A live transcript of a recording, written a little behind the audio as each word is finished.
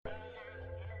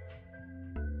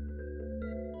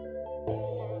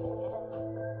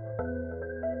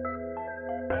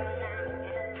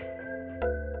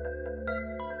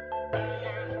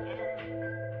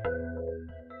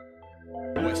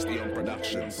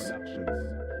Productions.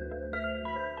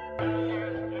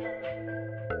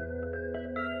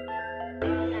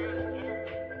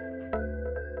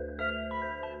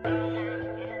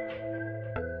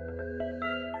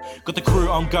 Got the crew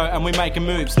on go and we making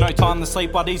moves. No time to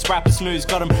sleep while these rappers snooze.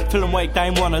 Got them feeling weak, they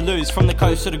ain't wanna lose. From the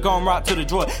coast to the gone right to the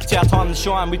draw. It's our time to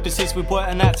shine, we persist with work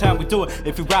and that's how we do it.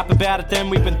 If we rap about it then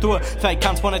we've been through it. Fake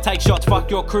cunts wanna take shots, fuck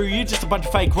your crew, you just a bunch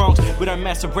of fake wrongs. We don't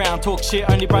mess around, talk shit,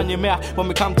 only run your mouth. When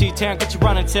we come to your town, get you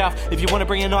running south. If you wanna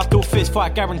bring a knife to a fist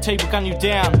fight, guaranteed we'll gun you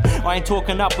down. I ain't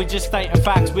talking up, we just stating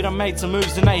facts. We done made some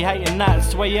moves and they hating that.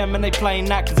 It's 2 AM and they playing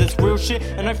that, cause it's real shit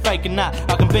and no faking that.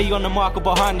 I can be on the mic or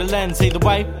behind the lens, either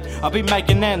way I'll be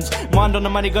making ends. Mind on the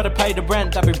money, gotta pay the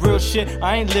rent. That be real shit,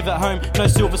 I ain't live at home. No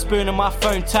silver spoon in my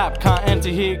phone tap. Can't enter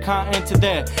here, can't enter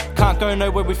there. Can't go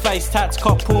nowhere with face tats.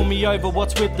 Cop pull me over,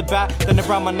 what's with the bat? Then they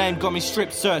run my name, got me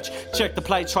strip search. Check the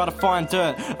plate, try to find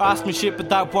dirt. Ask me shit but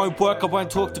that won't work. I won't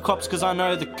talk to cops cause I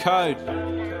know the code.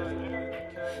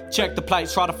 Check the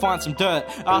plates, try to find some dirt.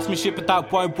 Ask me shit but that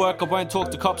won't work. I won't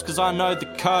talk to cops cause I know the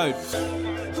code.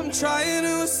 I'm trying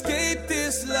to escape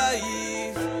this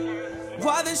life.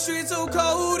 Why the streets so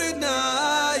cold at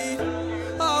night?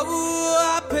 Oh,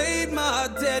 I paid my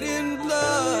debt in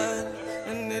blood,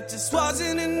 and it just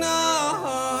wasn't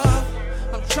enough.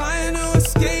 I'm trying to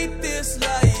escape this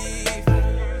life.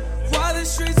 Why the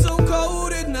streets so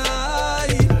cold at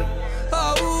night?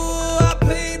 Oh, I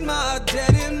paid my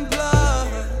debt in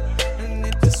blood, and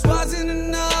it just wasn't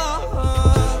enough.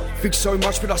 Fix so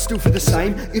much but I still feel the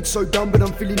same. It's so dumb but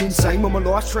I'm feeling insane. When my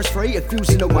life's stress free it feels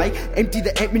in a way empty.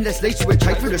 The emptiness leads to a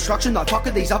chase for destruction. Like fuck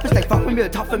these uppers, they fuck me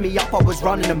but toughen me up. I was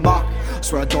running amok.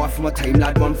 Swear I die for my team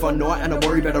lad, one fun night and I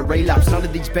worry about a relapse. None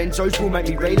of these benzos will make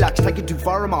me relapse. Take it too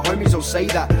far and my homies will see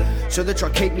that. So they try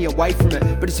to keep me away from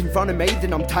it, but it's in front of me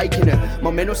then I'm taking it. My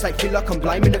mental state feel like I'm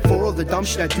blaming it for all the dumb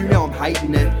shit I do, now I'm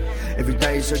hating it. Every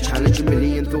day is a challenge, a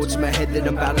million thoughts in my head that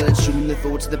I'm battling. Assuming the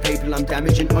thoughts of the people I'm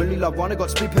damaging. Only love one, I got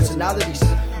split personalities.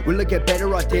 Will it get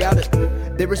better? I doubt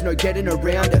it. There is no getting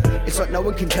around it. It's like no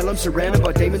one can tell I'm surrounded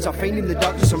by demons. I fiend in the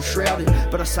darkness, I'm shrouded.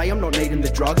 But I say I'm not needing the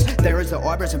drugs. There is the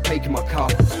eyebrows and peak in my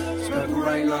cup. Purple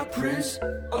rain like Prince.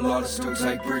 A lot of still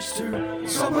take bricks too.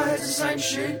 Inside my head's the same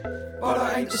shit, but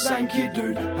I ain't the same kid,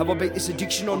 dude. Have I beat this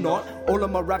addiction or not? All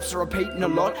of my raps are repeating a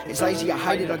lot. It's lazy, I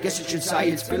hate it, I guess I should say.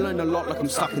 It's feeling a lot like I'm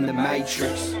stuck in the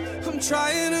Matrix. I'm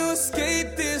trying to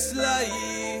escape this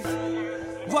life.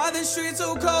 Why the streets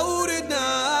so cold at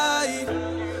night?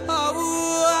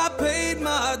 Oh, I paid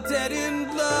my debt in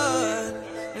blood,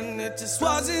 and it just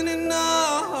wasn't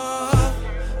enough.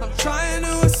 I'm trying to